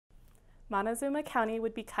Montezuma County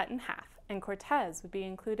would be cut in half, and Cortez would be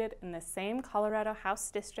included in the same Colorado House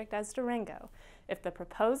district as Durango if the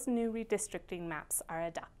proposed new redistricting maps are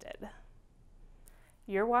adopted.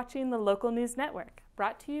 You're watching the Local News Network,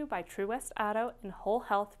 brought to you by True West Auto and Whole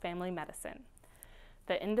Health Family Medicine.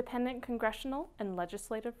 The Independent Congressional and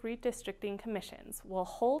Legislative Redistricting Commissions will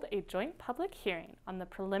hold a joint public hearing on the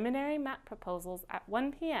preliminary map proposals at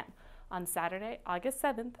 1 p.m. on Saturday, August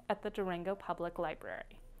 7th at the Durango Public Library.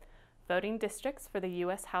 Voting districts for the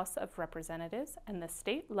U.S. House of Representatives and the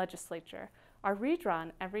state legislature are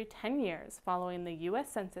redrawn every 10 years following the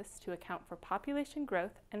U.S. Census to account for population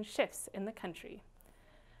growth and shifts in the country.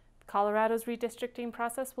 Colorado's redistricting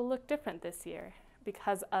process will look different this year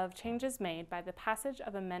because of changes made by the passage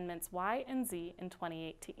of Amendments Y and Z in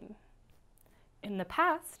 2018. In the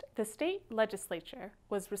past, the state legislature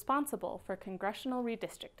was responsible for congressional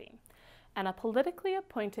redistricting, and a politically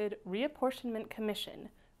appointed reapportionment commission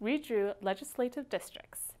redrew legislative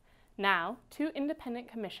districts. Now, 2 independent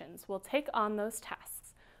commissions will take on those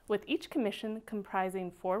tasks, with each commission comprising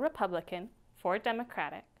 4 Republican, 4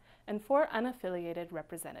 Democratic, and 4 unaffiliated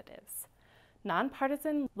representatives.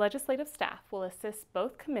 Nonpartisan legislative staff will assist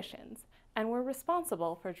both commissions and were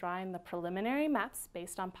responsible for drawing the preliminary maps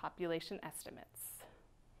based on population estimates.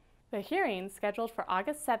 The hearing, scheduled for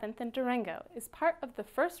August 7th in Durango, is part of the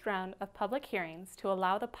first round of public hearings to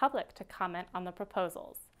allow the public to comment on the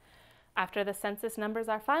proposals. After the census numbers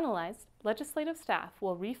are finalized, legislative staff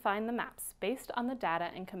will refine the maps based on the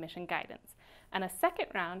data and commission guidance, and a second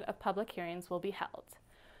round of public hearings will be held.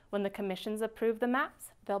 When the commissions approve the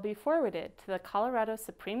maps, they'll be forwarded to the Colorado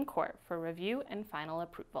Supreme Court for review and final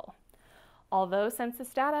approval. Although census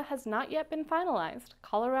data has not yet been finalized,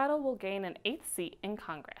 Colorado will gain an 8th seat in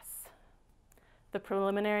Congress. The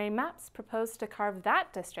preliminary maps propose to carve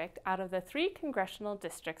that district out of the 3 congressional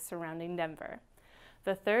districts surrounding Denver.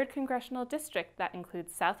 The 3rd congressional district, that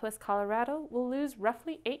includes southwest Colorado, will lose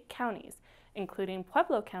roughly 8 counties, including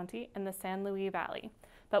Pueblo County and the San Luis Valley,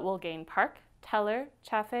 but will gain Park, Teller,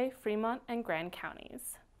 Chaffee, Fremont, and Grand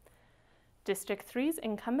counties. District 3's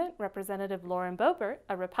incumbent, Representative Lauren Boebert,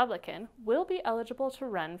 a Republican, will be eligible to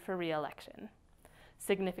run for re-election.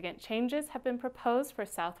 Significant changes have been proposed for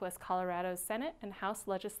Southwest Colorado's Senate and House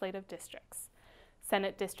legislative districts.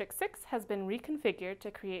 Senate District 6 has been reconfigured to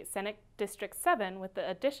create Senate District 7 with the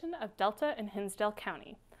addition of Delta and Hinsdale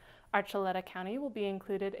County. Archuleta County will be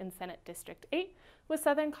included in Senate District 8, with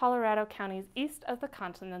southern Colorado counties east of the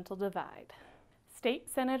Continental Divide. State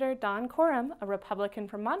Senator Don Coram, a Republican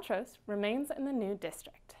from Montrose, remains in the new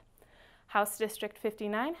district. House District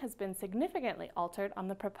 59 has been significantly altered on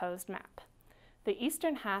the proposed map. The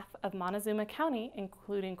eastern half of Montezuma County,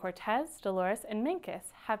 including Cortez, Dolores, and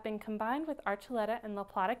Mincus, have been combined with Archuleta and La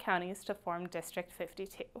Plata counties to form District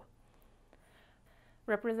 52.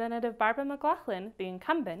 Representative Barbara McLaughlin, the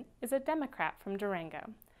incumbent, is a Democrat from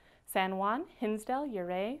Durango. San Juan, Hinsdale,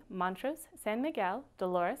 Ouray, Montrose, San Miguel,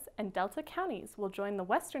 Dolores, and Delta counties will join the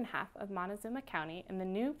western half of Montezuma County in the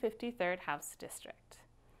new 53rd House District.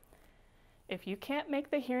 If you can't make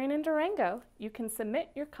the hearing in Durango, you can submit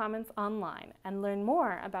your comments online and learn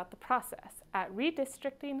more about the process at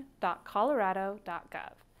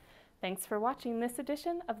redistricting.colorado.gov. Thanks for watching this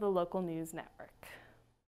edition of the Local News Network.